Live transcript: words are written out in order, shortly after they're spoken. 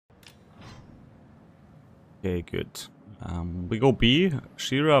Okay, good. We go B.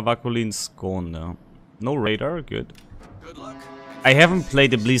 Shira, Vakulin, Skåne. No radar, good. Good luck. I haven't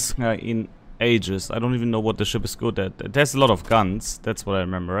played the Blyskawica in ages. I don't even know what the ship is good at. It has a lot of guns. That's what I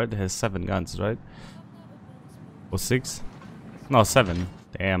remember, right? It has 7 guns, right? Or 6? No, 7.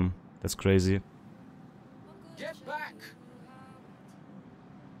 Damn, that's crazy. Get back.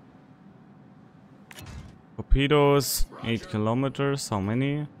 Torpedoes, 8 kilometers. How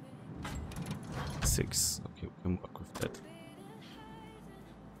many? 6. Okay, we can work with that.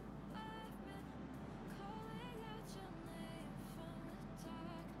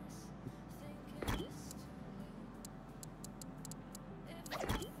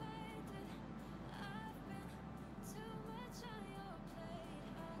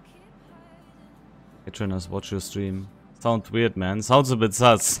 Hey trainers, watch your stream. Sounds weird, man. Sounds a bit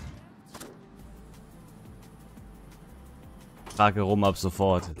sus. Frage rum ab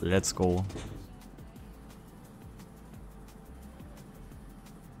sofort. Let's go.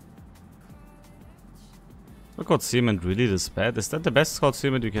 So concealment really this bad? Is that the best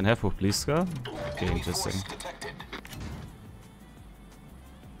concealment you can have with Blyska? Okay, interesting.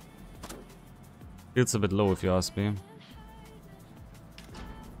 Feels a bit low if you ask me.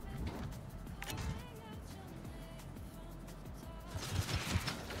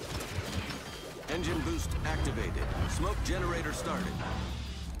 Engine boost activated. Smoke generator started.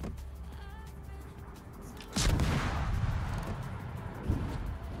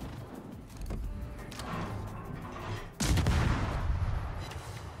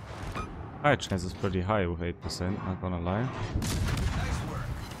 Fire chance is pretty high with 8%, not gonna lie. Nice work.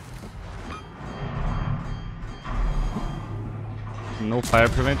 No fire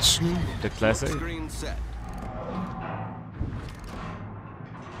prevention, the classic. Screen set.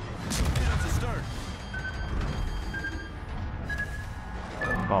 That's a start.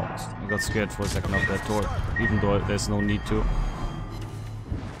 Wow, I got scared for a second of that door, even though there's no need to.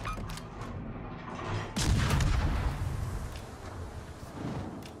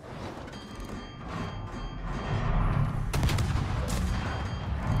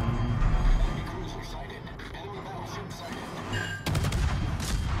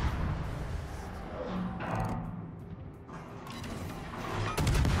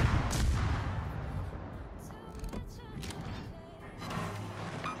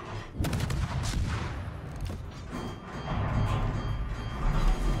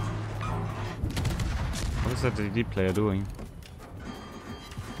 What is that DD player doing?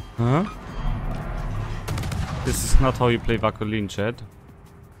 Huh? This is not how you play Vakulin, chat.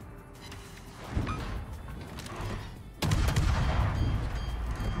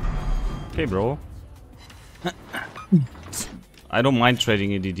 Okay, bro. I don't mind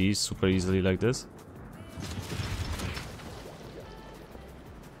trading ADDs super easily like this.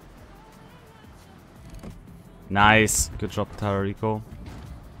 Nice. Good job, Tararico.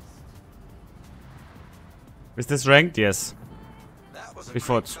 Is this ranked? Yes. That was a We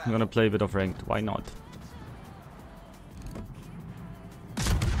thought great I'm gonna play a bit of ranked. Why not?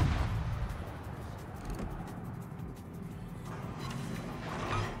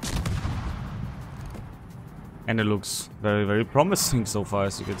 And it looks very, very promising so far,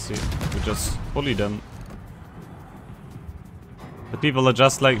 as you can see. We just bully them. The people are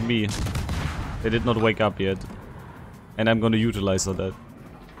just like me. They did not wake up yet. And I'm gonna utilize on that.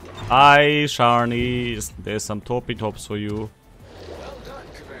 Hi, Sharni. There's some torpedoes for you.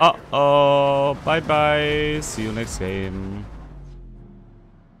 Uh-oh. Bye-bye. See you next game.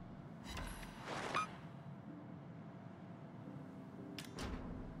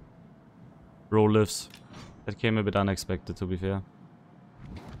 Bro lives. That came a bit unexpected, to be fair.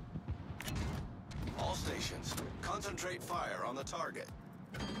 All stations, concentrate fire on the target.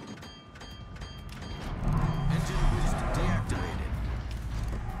 Engine boost deactivated.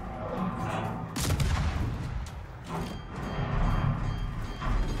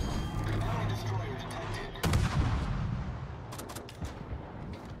 Enemy destroyer detected.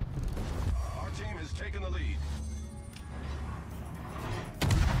 Our team has taken the lead.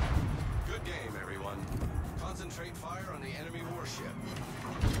 Good game, everyone. Concentrate fire on the enemy warship.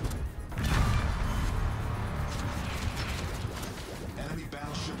 Enemy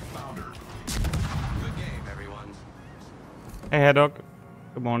battleship foundered. Good game, everyone. Hey, Haddock.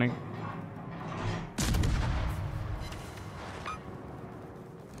 Good morning.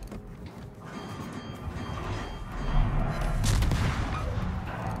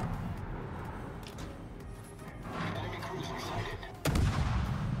 Enemy cruiser sighted.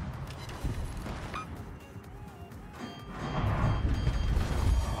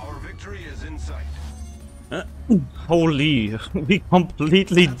 Our victory is in sight. Holy, we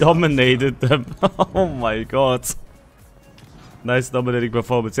completely dominated them. Oh my god. Nice dominating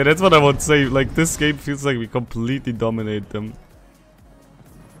performance. Yeah, that's what I would say. Like, this game feels like we completely dominate them.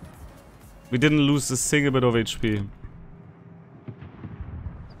 We didn't lose a single bit of HP.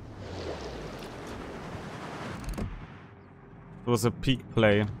 It was a peak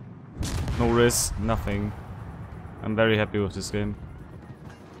play. No risk, nothing. I'm very happy with this game.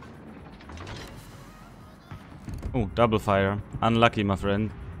 Oh, double fire. Unlucky, my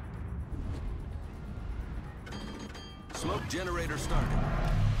friend. Smoke generator started.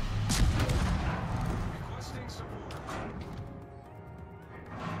 Requesting support.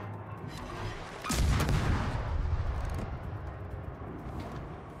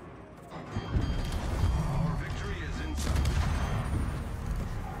 Our victory is in sight.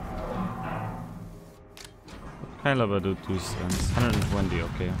 Caliber do 2 stuns. 120,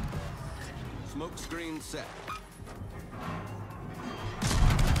 okay. Smoke screen set.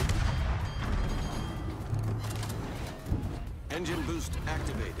 Engine boost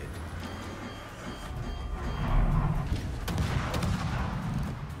activated.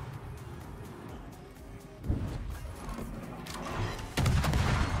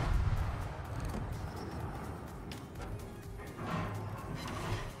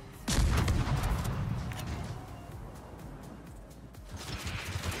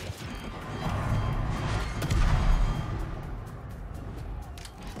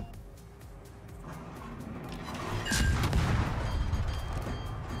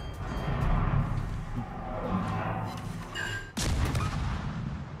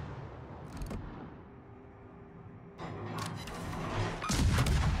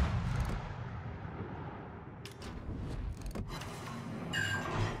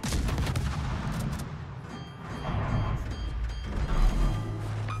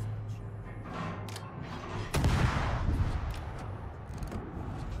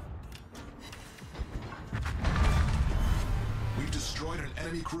 Destroyed an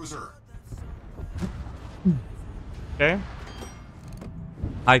enemy cruiser. Okay.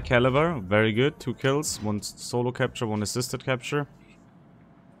 High caliber, very good. 2 kills, 1 solo capture, 1 assisted capture.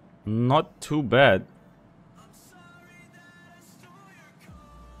 Not too bad.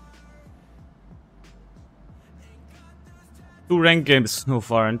 Two ranked games so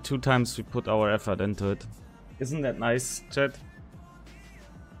far, and 2 times we put our effort into it. Isn't that nice, chat?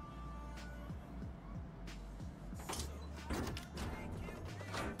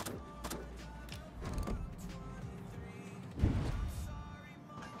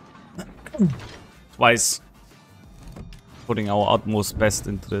 Twice putting our utmost best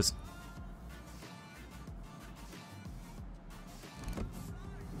into this.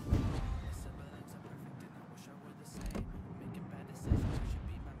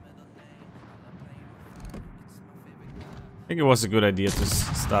 I think it was a good idea to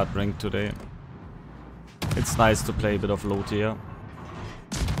start ranked today. It's nice to play a bit of low tier.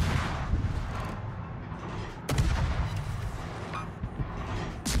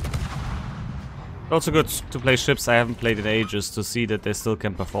 Also good to play ships I haven't played in ages to see that they still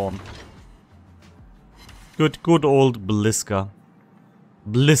can perform. Good old Blyska.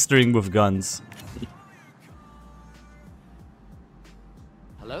 Blistering with guns.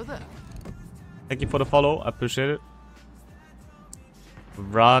 Hello there. Thank you for the follow, I appreciate it.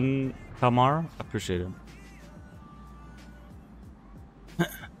 Run Kamar, appreciate it.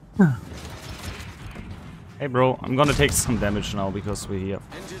 Hey bro, I'm gonna take some damage now because we're here.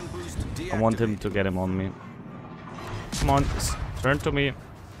 Engine boost I want him deactivated. to get him on me. Come on, turn to me.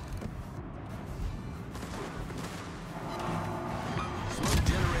 Smoke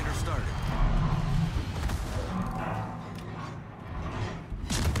generator started.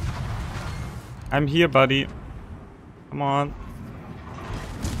 I'm here, buddy. Come on.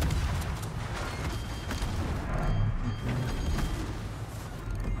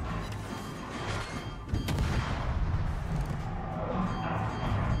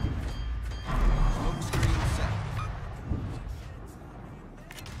 Smoke screen set.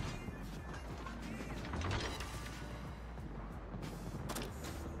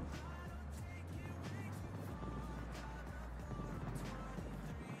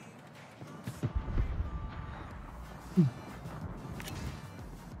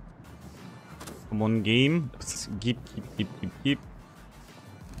 Come on, game. Keep.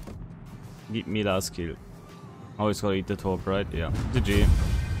 Give me last kill. Oh, he's gotta eat the top, right? Yeah. GG.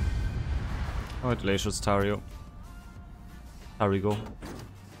 Congratulations, Tario. Tarigo.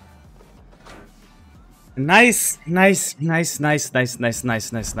 Nice, guys.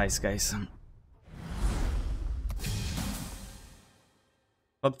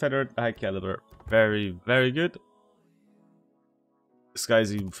 Not feathered, high caliber. Very good. This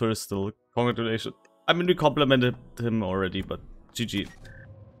guy's even first still. Congratulations. I mean, we complimented him already, but GG.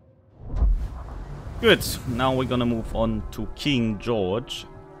 Good. Now we're gonna move on to King George.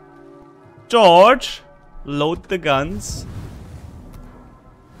 George! Load the guns.